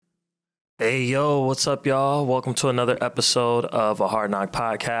Hey, yo, what's up, y'all? Welcome to another episode of a Hard Knock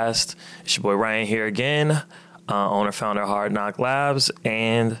podcast. It's your boy Ryan here again, owner, founder of Hard Knock Labs,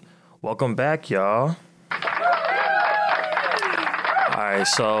 and welcome back, y'all. All right,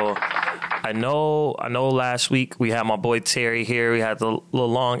 so I know last week we had my boy Terry here. We had the little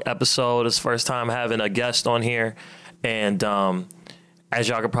long episode. It's the first time having a guest on here, and as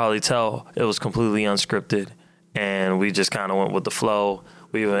y'all could probably tell, it was completely unscripted, and we just kind of went with the flow.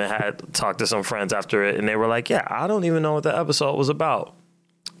 We even had talked to some friends after it, and they were like, yeah, I don't even know what the episode was about.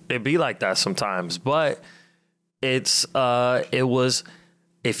 It'd be like that sometimes, but it was,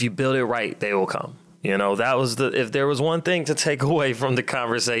 if you build it right, they will come. You know, that was if there was one thing to take away from the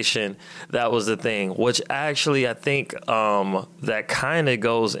conversation, that was the thing, which actually I think that kind of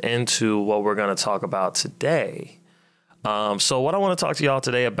goes into what we're going to talk about today. So what I want to talk to y'all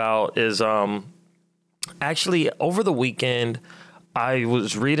today about is actually over the weekend, I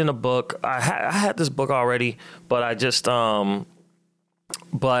was reading a book. I had this book already, but I just I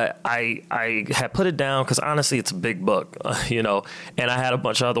had put it down because honestly, it's a big book, and I had a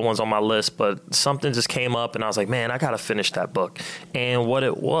bunch of other ones on my list, but something just came up and I was like, man, I got to finish that book. And what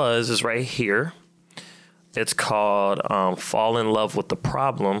it was is right here. It's called Fall in Love with the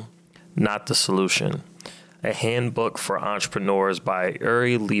Problem, Not the Solution. A handbook for entrepreneurs by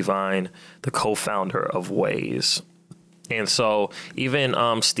Uri Levine, the co-founder of Waze. And so even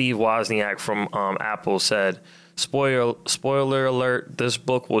Steve Wozniak from Apple said, spoiler alert, this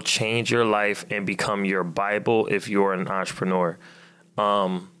book will change your life and become your Bible if you're an entrepreneur.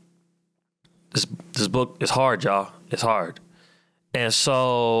 This book is hard, y'all. It's hard. And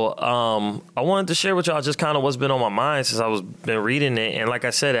so I wanted to share with y'all just kind of what's been on my mind since I was been reading it. And like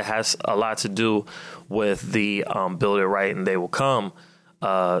I said, it has a lot to do with the build it right and they will come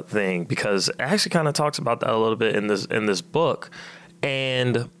thing, because it actually kind of talks about that a little bit in this book.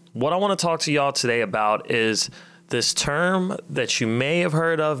 And what I want to talk to y'all today about is this term that you may have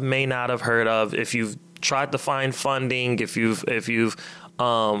heard of, may not have heard of. If you've tried to find funding, if you've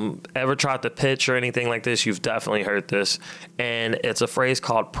ever tried to pitch or anything like this, you've definitely heard this. And it's a phrase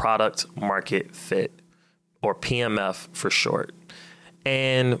called product market fit, or PMF for short.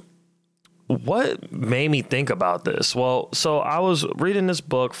 And what made me think about this? Well, so I was reading this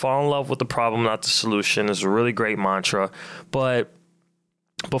book, Fall in Love with the Problem, Not the Solution. It's a really great mantra. But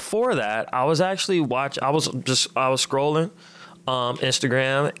before that, I was actually I was scrolling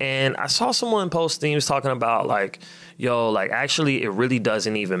Instagram, and I saw someone posting, he was talking about actually it really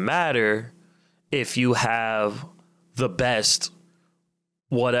doesn't even matter if you have the best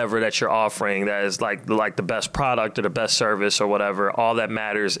whatever that you're offering, that is like the best product or the best service or whatever. All that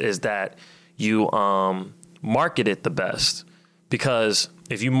matters is that you market it the best, because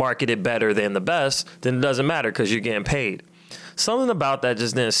if you market it better than the best, then it doesn't matter because you're getting paid. Something about that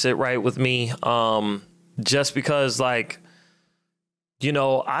just didn't sit right with me, just because I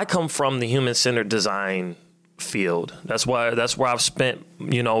come from the human-centered design field. That's where I've spent,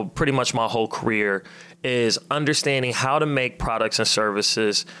 pretty much my whole career, is understanding how to make products and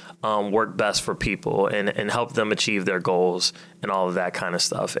services work best for people and help them achieve their goals and all of that kind of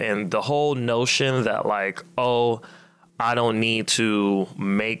stuff. And the whole notion that I don't need to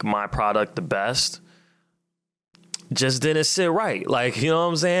make my product the best just didn't sit right. You know what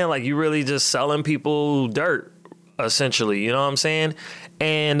I'm saying? You really just selling people dirt, essentially, you know what I'm saying?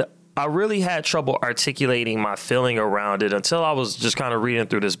 And I really had trouble articulating my feeling around it until I was just kind of reading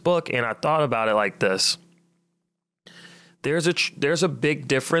through this book, and I thought about it like this. There's a big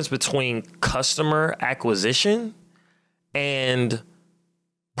difference between customer acquisition and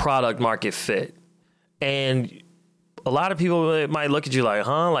product market fit. And a lot of people might look at you like,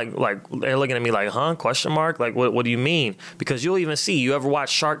 huh? Like they're looking at me like, huh? Question mark? What do you mean? Because you'll even see, you ever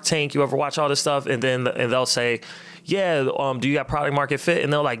watch Shark Tank, you ever watch all this stuff, and they'll say, yeah, do you have product market fit?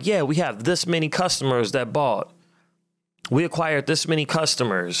 And they're like, yeah, we have this many customers that bought. We acquired this many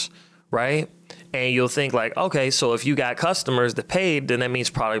customers, right? And you'll think okay, so if you got customers that paid, then that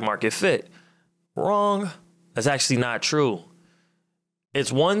means product market fit. Wrong. That's actually not true.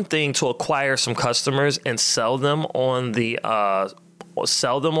 It's one thing to acquire some customers and sell them on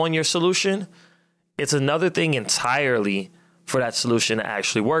your solution. It's another thing entirely for that solution to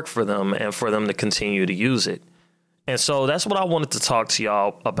actually work for them and for them to continue to use it. And so that's what I wanted to talk to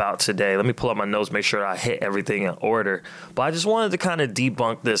y'all about today. Let me pull up my notes, make sure I hit everything in order. But I just wanted to kind of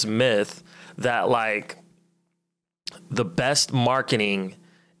debunk this myth that the best marketing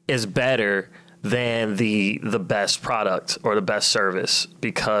is better than the best product or the best service,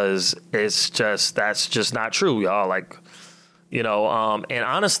 because that's just not true, y'all. And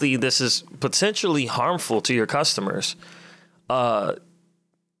honestly, this is potentially harmful to your customers.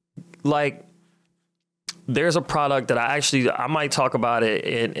 like, there's a product that I might talk about it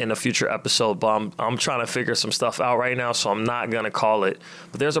in a future episode, but I'm trying to figure some stuff out right now, so I'm not going to call it.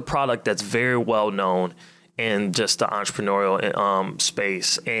 But there's a product that's very well known in just the entrepreneurial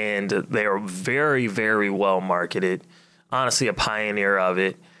space, and they are very, very well marketed. Honestly, a pioneer of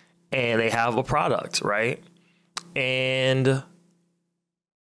it, and they have a product, right? And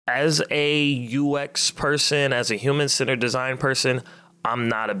as a UX person, as a human-centered design person, I'm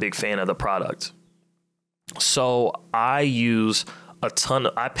not a big fan of the product. So I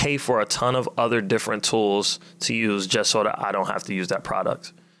pay for a ton of other different tools to use just so that I don't have to use that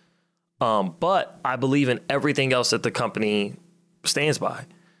product. But I believe in everything else that the company stands by.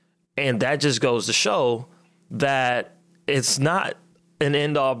 And that just goes to show that it's not an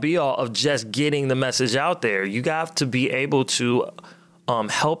end all be all of just getting the message out there. You have to be able to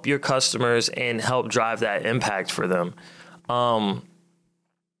help your customers and help drive that impact for them.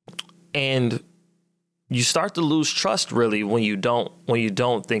 And you start to lose trust really when you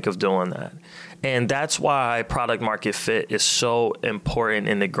don't think of doing that. And that's why product market fit is so important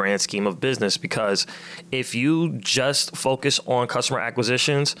in the grand scheme of business, because if you just focus on customer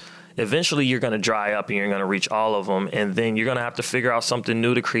acquisitions, eventually you're going to dry up and you're going to reach all of them. And then you're going to have to figure out something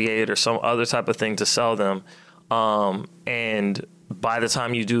new to create or some other type of thing to sell them. And by the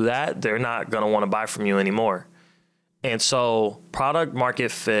time you do that, they're not going to want to buy from you anymore. And so product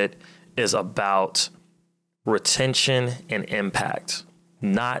market fit is about retention and impact,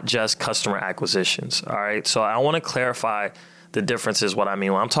 not just customer acquisitions. All right. So I want to clarify the differences. What I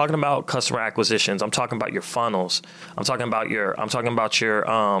mean when I'm talking about customer acquisitions, I'm talking about your funnels. I'm talking about your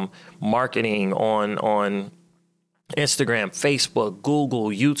marketing on Instagram, Facebook, Google,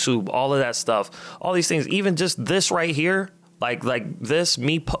 YouTube, all of that stuff, all these things, even just this right here, like this,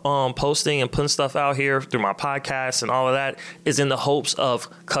 me posting and putting stuff out here through my podcast and all of that is in the hopes of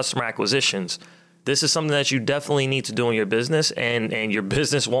customer acquisitions. This is something that you definitely need to do in your business, and your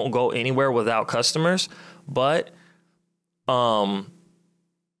business won't go anywhere without customers. But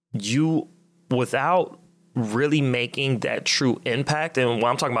you, without really making that true impact, and when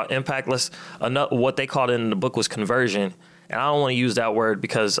I'm talking about impact, what they called it in the book was conversion. And I don't want to use that word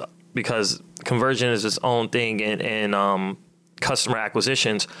because conversion is its own thing in customer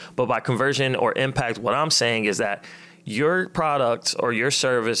acquisitions. But by conversion or impact, what I'm saying is that your product or your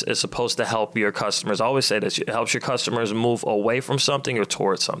service is supposed to help your customers. I always say this, it helps your customers move away from something or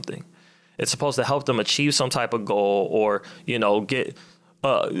towards something. It's supposed to help them achieve some type of goal or, get,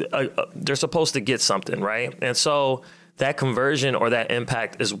 they're supposed to get something, right? And so that conversion or that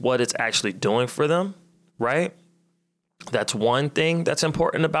impact is what it's actually doing for them, right? That's one thing that's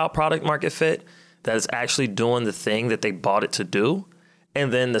important about product market fit, that it's actually doing the thing that they bought it to do.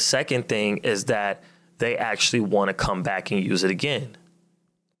 And then the second thing is that they actually want to come back and use it again.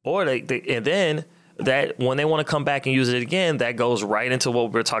 Or and then that when they want to come back and use it again, that goes right into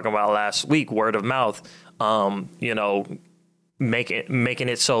what we were talking about last week, word of mouth, making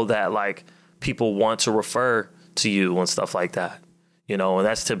it so that like people want to refer to you and stuff like that. And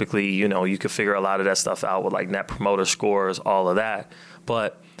that's typically, you can figure a lot of that stuff out with like net promoter scores, all of that.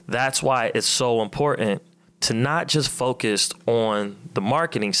 But that's why it's so important to not just focus on the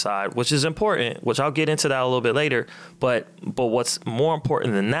marketing side, which is important, which I'll get into that a little bit later. But what's more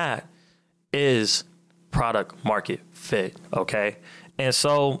important than that is product market fit. Okay. And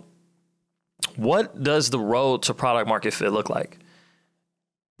so what does the road to product market fit look like?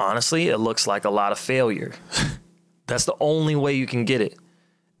 Honestly, it looks like a lot of failure. That's the only way you can get it.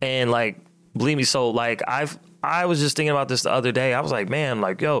 And like, believe me, so like I was just thinking about this the other day. I was like, man,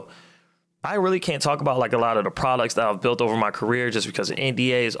 like, yo, I really can't talk about like a lot of the products that I've built over my career just because of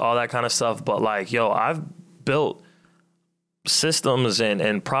NDAs, all that kind of stuff. But like, yo, I've built systems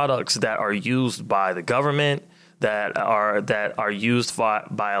and products that are used by the government, that are used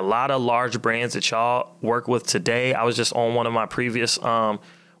by a lot of large brands that y'all work with today. I was just on one of the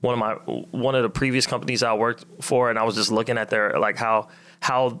previous companies I worked for, and I was just looking at their like how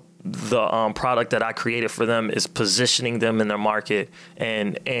the product that I created for them is positioning them in their market.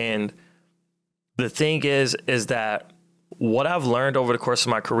 And the thing is that what I've learned over the course of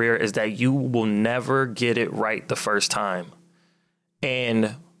my career is that you will never get it right the first time.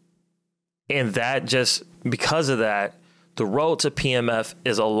 And that just because of that, the road to PMF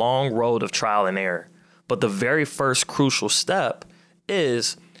is a long road of trial and error. But the very first crucial step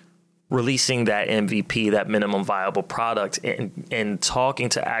is releasing that MVP, that minimum viable product, and talking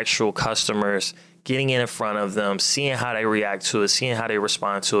to actual customers, getting in front of them, seeing how they react to it, seeing how they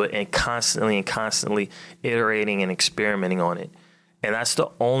respond to it, and constantly iterating and experimenting on it. And that's the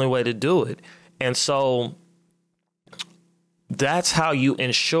only way to do it. And so that's how you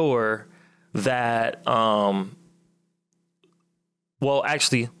ensure that, well,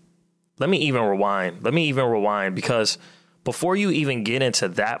 actually, let me even rewind because before you even get into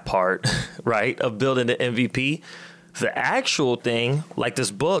that part, right, of building the MVP, the actual thing, like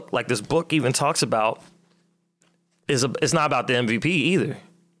this book even talks about, it's not about the MVP either.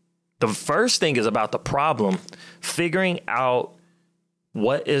 The first thing is about the problem, figuring out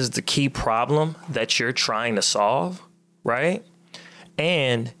what is the key problem that you're trying to solve, right?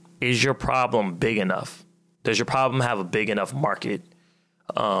 And is your problem big enough? Does your problem have a big enough market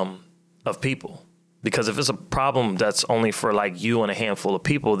of people? Because if it's a problem that's only for like you and a handful of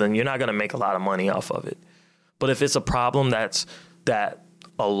people, then you're not going to make a lot of money off of it. But if it's a problem that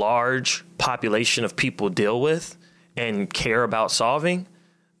a large population of people deal with and care about solving,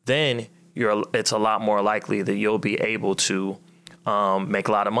 then it's a lot more likely that you'll be able to make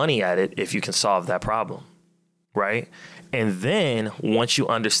a lot of money at it if you can solve that problem, right? And then once you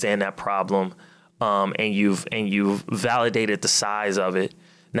understand that problem and you've validated the size of it,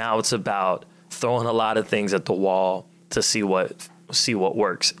 now it's about throwing a lot of things at the wall to see what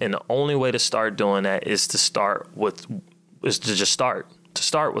works. And the only way to start doing that is to start with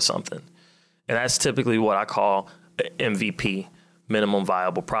something. And that's typically what I call MVP, minimum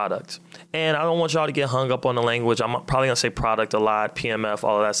viable product. And I don't want y'all to get hung up on the language. I'm probably going to say product a lot, PMF,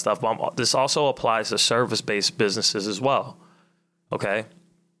 all of that stuff. But this also applies to service-based businesses as well. Okay?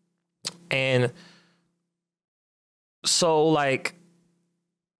 And so, like,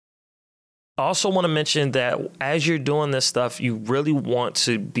 I also want to mention that as you're doing this stuff, you really want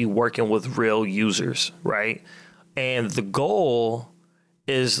to be working with real users, right? And the goal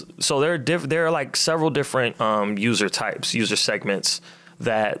is, so there are like several different user types, user segments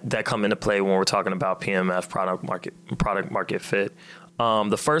that come into play when we're talking about PMF, product market fit.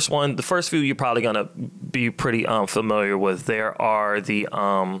 The first few you're probably gonna be pretty familiar with. There's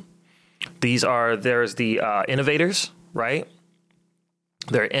the innovators, right?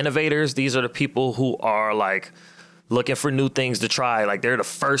 They're innovators. These are the people who are like looking for new things to try. Like they're the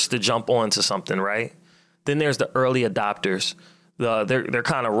first to jump onto something, right? Then there's the early adopters. They're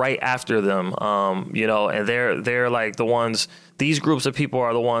kind of right after them, and they're like the ones. These groups of people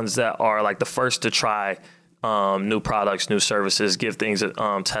are the ones that are like the first to try new products, new services, give things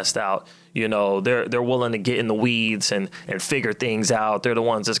test out. You know, they're willing to get in the weeds and figure things out. They're the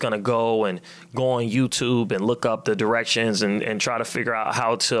ones that's going to go on YouTube and look up the directions and try to figure out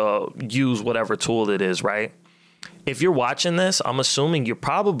how to use whatever tool it is, right? If you're watching this, I'm assuming you're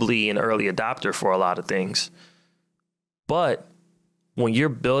probably an early adopter for a lot of things. But when you're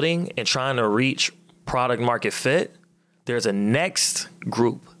building and trying to reach product market fit, there's a next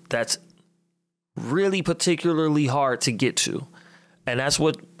group that's really particularly hard to get to. And that's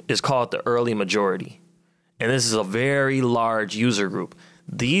what is called the early majority. And this is a very large user group.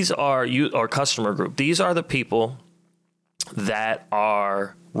 These are or customer group. These are the people that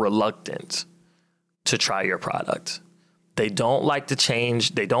are reluctant to try your product. They don't like to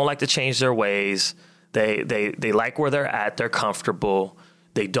change. They don't like to change their ways. They like where they're at. They're comfortable.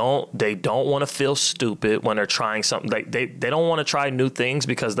 They don't want to feel stupid when they're trying something. They don't want to try new things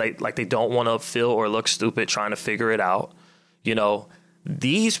because they don't want to feel or look stupid trying to figure it out. You know,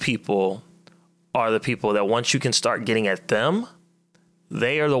 these people are the people that once you can start getting at them,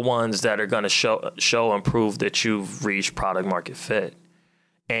 they are the ones that are going to show and prove that you've reached product market fit.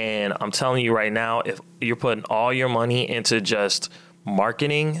 And I'm telling you right now, if you're putting all your money into just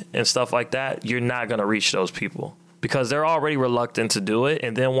marketing and stuff like that, you're not going to reach those people because they're already reluctant to do it.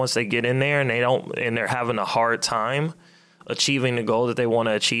 And then once they get in there and they're having a hard time achieving the goal that they want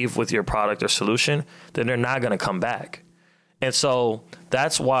to achieve with your product or solution, then they're not going to come back. And so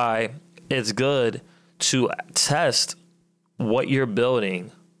that's why it's good to test what you're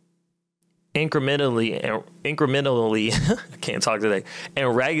building incrementally, I can't talk today,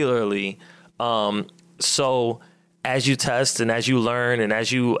 and regularly. So as you test and as you learn and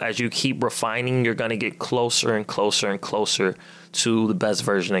as you keep refining, you're going to get closer and closer and closer to the best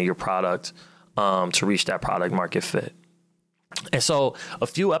version of your product to reach that product market fit. And so a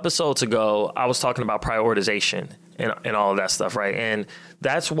few episodes ago, I was talking about prioritization and all of that stuff, right? And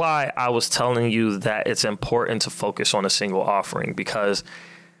that's why I was telling you that it's important to focus on a single offering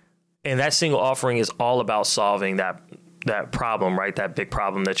and that single offering is all about solving that problem, right? That big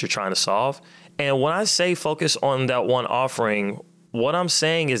problem that you're trying to solve. And when I say focus on that one offering, what I'm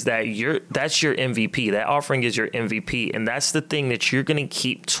saying is that that's your MVP. That offering is your MVP. And that's the thing that you're going to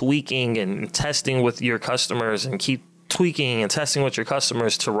keep tweaking and testing with your customers and keep tweaking and testing with your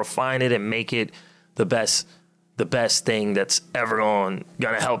customers to refine it and make it the best thing that's ever going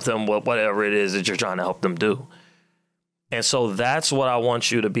to help them with whatever it is that you're trying to help them do. And so that's what I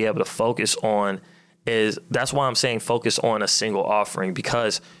want you to be able to focus on. That's why I'm saying focus on a single offering,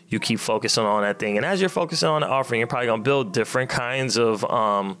 because you keep focusing on that thing. And as you're focusing on the offering, you're probably going to build different kinds of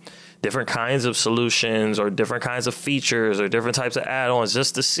solutions or different kinds of features or different types of add-ons,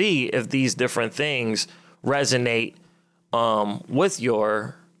 just to see if these different things resonate with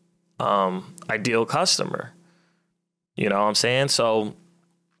your ideal customer. You know what I'm saying? So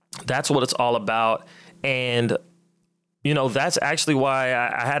that's what it's all about. And that's actually why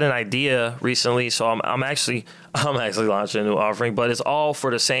I had an idea recently. So I'm actually launching a new offering, but it's all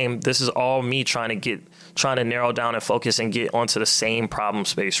for the same. This is all me trying to narrow down and focus and get onto the same problem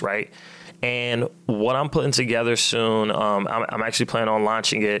space, right? And what I'm putting together soon, I'm actually planning on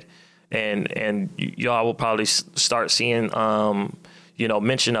launching it, and y'all will probably start seeing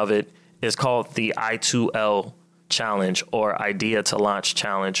mention of it. It's called the I2L challenge, or Idea to Launch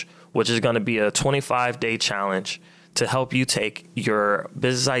challenge, which is going to be a 25-day challenge to help you take your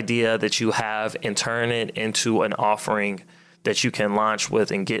business idea that you have and turn it into an offering that you can launch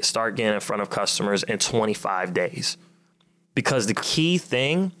with and start getting in front of customers in 25 days. Because the key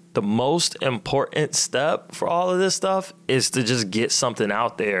thing, the most important step for all of this stuff, is to just get something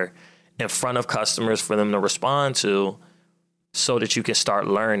out there in front of customers for them to respond to, so that you can start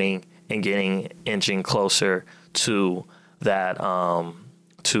learning and inching closer to that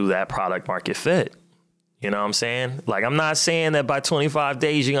product market fit. You know what I'm saying? Like, I'm not saying that by 25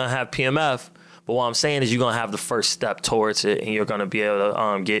 days you're going to have PMF, but what I'm saying is you're going to have the first step towards it, and you're going to be able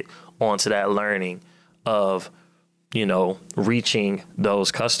to get onto that learning of, reaching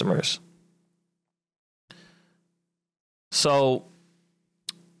those customers. So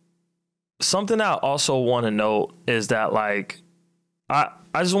something I also want to note is that, like, I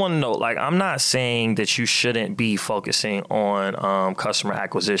just want to note, like, I'm not saying that you shouldn't be focusing on customer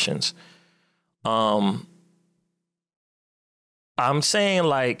acquisitions. I'm saying,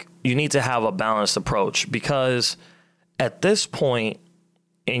 like, you need to have a balanced approach, because at this point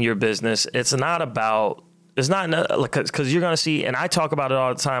in your business, it's not because you're going to see, and I talk about it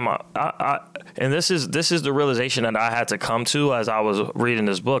all the time. And this is the realization that I had to come to as I was reading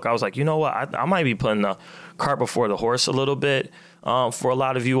this book. I was like, you know what? I might be putting the cart before the horse a little bit for a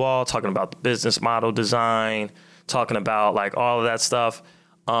lot of you all, talking about the business model design, talking about, like, all of that stuff.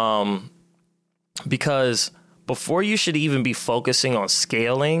 Because before you should even be focusing on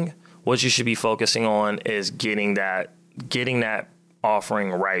scaling, what you should be focusing on is getting that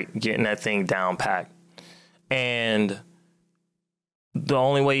offering right, getting that thing down packed. And the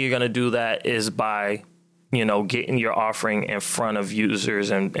only way you're going to do that is by, getting your offering in front of users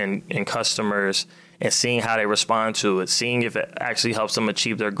and customers, and seeing how they respond to it, seeing if it actually helps them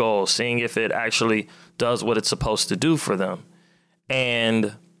achieve their goals, seeing if it actually does what it's supposed to do for them.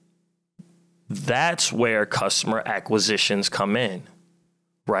 And that's where customer acquisitions come in,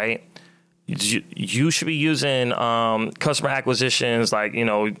 right? You should be using customer acquisitions, like,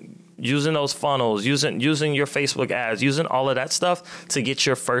 using those funnels, using your Facebook ads, using all of that stuff to get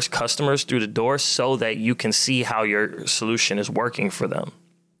your first customers through the door, so that you can see how your solution is working for them.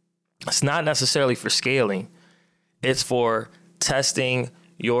 It's not necessarily for scaling. It's for testing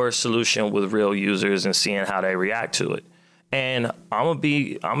your solution with real users and seeing how they react to it. And I'm gonna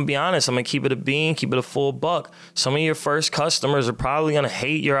be honest. I'm gonna keep it a bean, keep it a full buck. Some of your first customers are probably gonna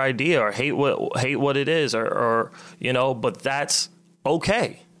hate your idea or hate what it is, or but that's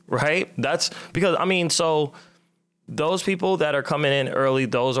okay, right? That's because so those people that are coming in early,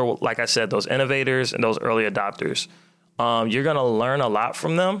 those are, like I said, those innovators and those early adopters. You're gonna learn a lot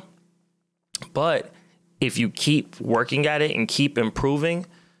from them, but if you keep working at it and keep improving,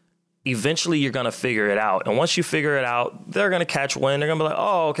 eventually you're going to figure it out. And once you figure it out, they're going to catch wind. They're going to be like,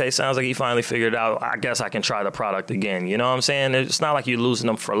 oh, okay, sounds like he finally figured it out. I guess I can try the product again. You know what I'm saying? It's not like you're losing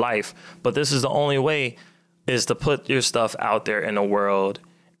them for life, but this is the only way, is to put your stuff out there in the world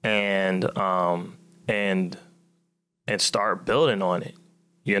and start building on it,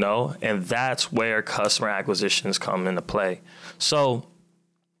 and that's where customer acquisitions come into play. So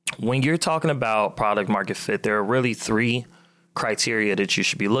when you're talking about product market fit, there are really 3 criteria that you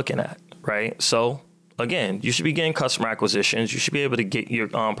should be looking at, right? So again, you should be getting customer acquisitions. You should be able to get your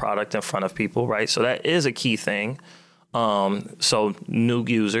product in front of people, right? So that is a key thing. So new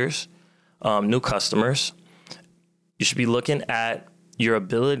users, new customers. You should be looking at your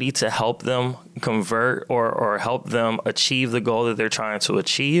ability to help them convert or help them achieve the goal that they're trying to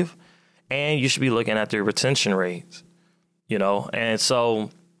achieve. And you should be looking at their retention rates, And so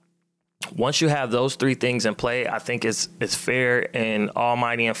once you have those 3 things in play, I think it's fair and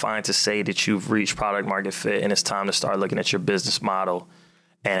almighty and fine to say that you've reached product market fit, and it's time to start looking at your business model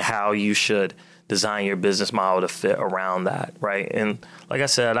and how you should design your business model to fit around that, right? And like I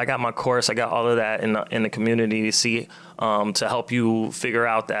said, I got my course, I got all of that in the community to see to help you figure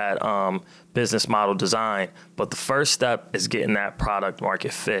out that business model design. But the first step is getting that product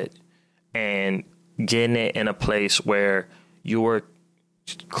market fit and getting it in a place where you're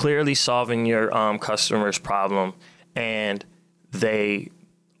clearly solving your customer's problem, and they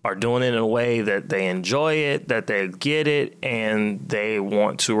are doing it in a way that they enjoy it, that they get it, and they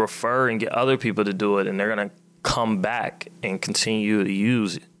want to refer and get other people to do it, and they're going to come back and continue to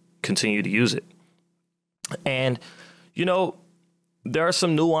use it. And, you know, there are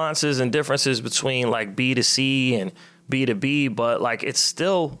some nuances and differences between like B2C and B2B, but like it's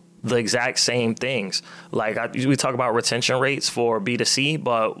still the exact same things. Like we talk about retention rates for B2C,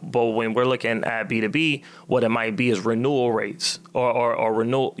 but when we're looking at B2B, what it might be is renewal rates or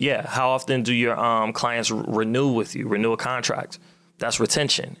renewal. Yeah. How often do your clients renew with you, renew a contract? That's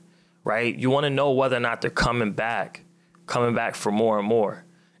retention, right? You want to know whether or not they're coming back for more and more.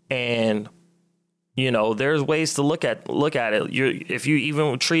 And, you know, there's ways to look at it. If you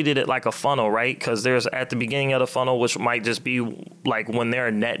even treated it like a funnel, right? Because there's at the beginning of the funnel, which might just be like when they're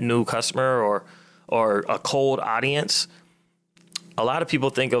a net new customer or a cold audience. A lot of people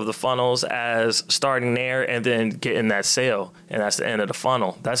think of the funnels as starting there and then getting that sale, and that's the end of the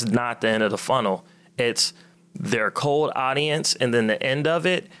funnel. That's not the end of the funnel. It's their cold audience, and then the end of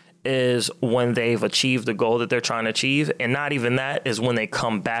it is when they've achieved the goal that they're trying to achieve, and not even that is when they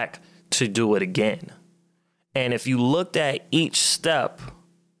come back to do it again. And if you looked at each step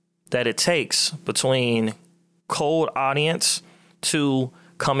that it takes between cold audience to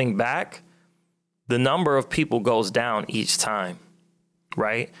coming back, the number of people goes down each time,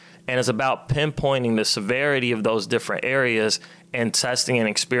 right? And it's about pinpointing the severity of those different areas and testing and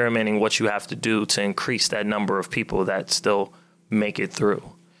experimenting what you have to do to increase that number of people that still make it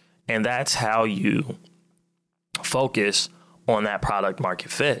through. And that's how you focus on that product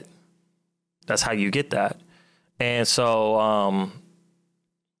market fit. That's how you get that. And so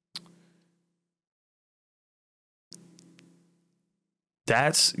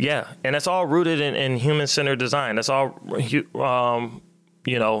and it's all rooted in human-centered design. That's all,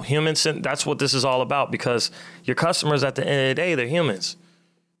 human-centered. That's what this is all about, because your customers at the end of the day, they're humans,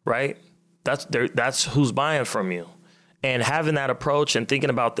 right? That's who's buying from you. And having that approach and thinking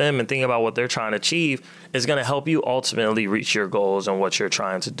about them and thinking about what they're trying to achieve is going to help you ultimately reach your goals and what you're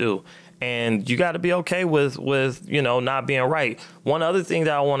trying to do. And you got to be okay with not being right. One other thing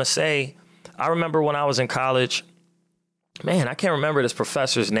that I want to say, I remember when I was in college, man, I can't remember this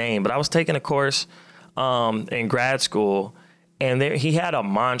professor's name, but I was taking a course in grad school, and he had a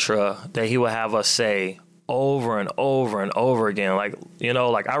mantra that he would have us say over and over and over again. Like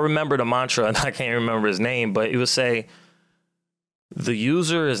I remember the mantra, and I can't remember his name, but it would say, "The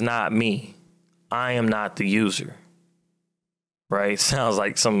user is not me. I am not the user." Right? Sounds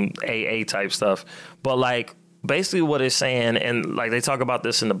like some AA type stuff. But like basically what it's saying, and like they talk about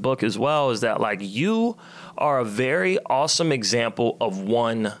this in the book as well, is that like you are a very awesome example of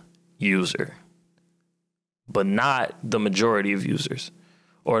one user, but not the majority of users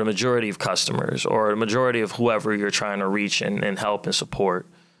or the majority of customers or the majority of whoever you're trying to reach and help and support.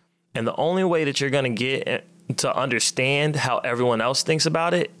 And the only way that you're going to get to understand how everyone else thinks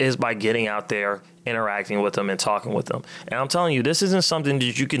about it is by getting out there, interacting with them and talking with them. And I'm telling you, this isn't something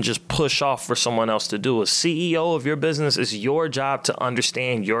that you can just push off for someone else to do. A CEO of your business, is your job to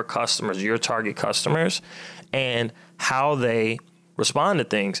understand your customers, your target customers, and how they respond to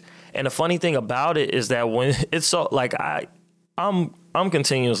things. And the funny thing about it is that when it's so like I'm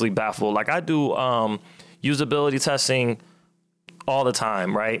continuously baffled. Like I do usability testing all the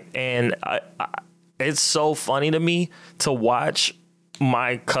time, right? And it's so funny to me to watch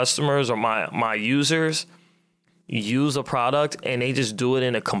my customers or my users use a product and they just do it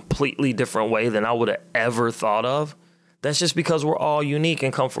in a completely different way than I would have ever thought of. That's just because we're all unique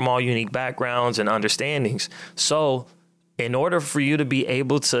and come from all unique backgrounds and understandings. So in order for you to be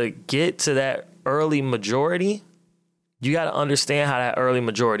able to get to that early majority, you got to understand how that early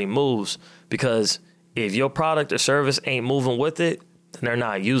majority moves, because if your product or service ain't moving with it, then they're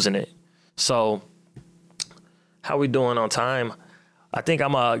not using it. So how we doing on time? I think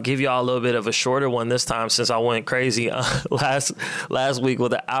I'm going to give y'all a little bit of a shorter one this time, since I went crazy last week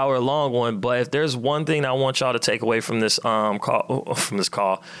with an hour-long one. But if there's one thing I want y'all to take away from this from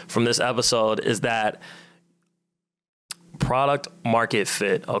this episode, is that product market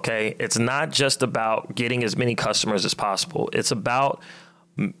fit, okay? It's not just about getting as many customers as possible. It's about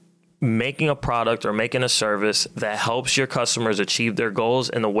making a product or making a service that helps your customers achieve their goals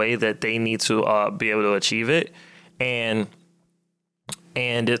in the way that they need to be able to achieve it. And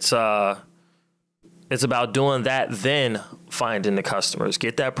it's it's about doing that, then finding the customers,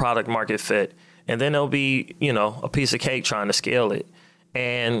 get that product market fit, and then it'll be, a piece of cake trying to scale it.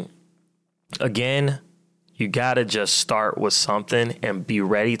 And again, you got to just start with something and be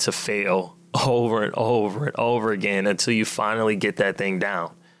ready to fail over and over and over again until you finally get that thing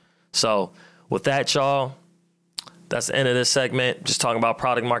down. So with that, y'all, that's the end of this segment. Just talking about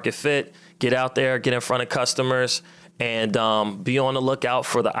product market fit. Get out there, get in front of customers, and be on the lookout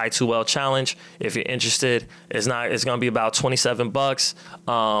for the I2L challenge. If you're interested, it's going to be about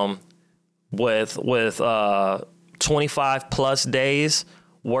 $27 with 25 plus days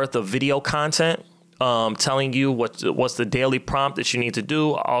worth of video content. Telling you what's the daily prompt that you need to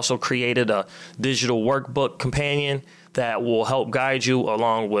do. I also created a digital workbook companion that will help guide you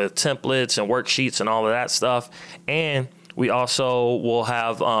along with templates and worksheets and all of that stuff. And we also will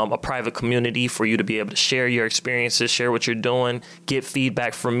have a private community for you to be able to share your experiences, share what you're doing, get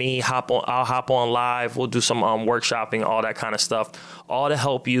feedback from me. I'll hop on live. We'll do some workshopping, all that kind of stuff, all to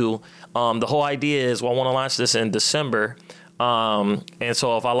help you. The whole idea is, I want to launch this in December. And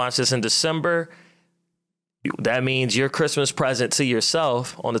so if I launch this in December, that means your Christmas present to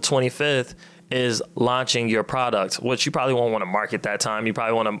yourself on the 25th is launching your product, which you probably won't want to market that time. You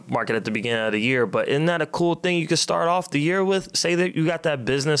probably want to market at the beginning of the year. But isn't that a cool thing you could start off the year with? Say that you got that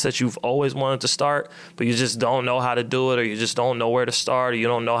business that you've always wanted to start, but you just don't know how to do it, or you just don't know where to start, or you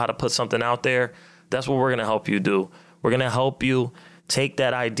don't know how to put something out there. That's what we're going to help you do. We're going to help you take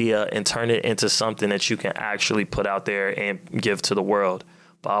that idea and turn it into something that you can actually put out there and give to the world.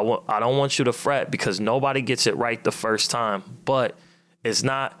 But I don't want you to fret, because nobody gets it right the first time. But it's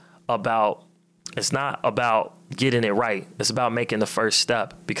not about getting it right. It's about making the first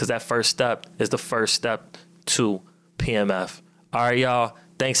step, because that first step is the first step to PMF. All right, y'all.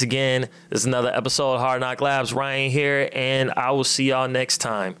 Thanks again. This is another episode of Hard Knock Labs. Ryan here, and I will see y'all next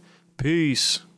time. Peace.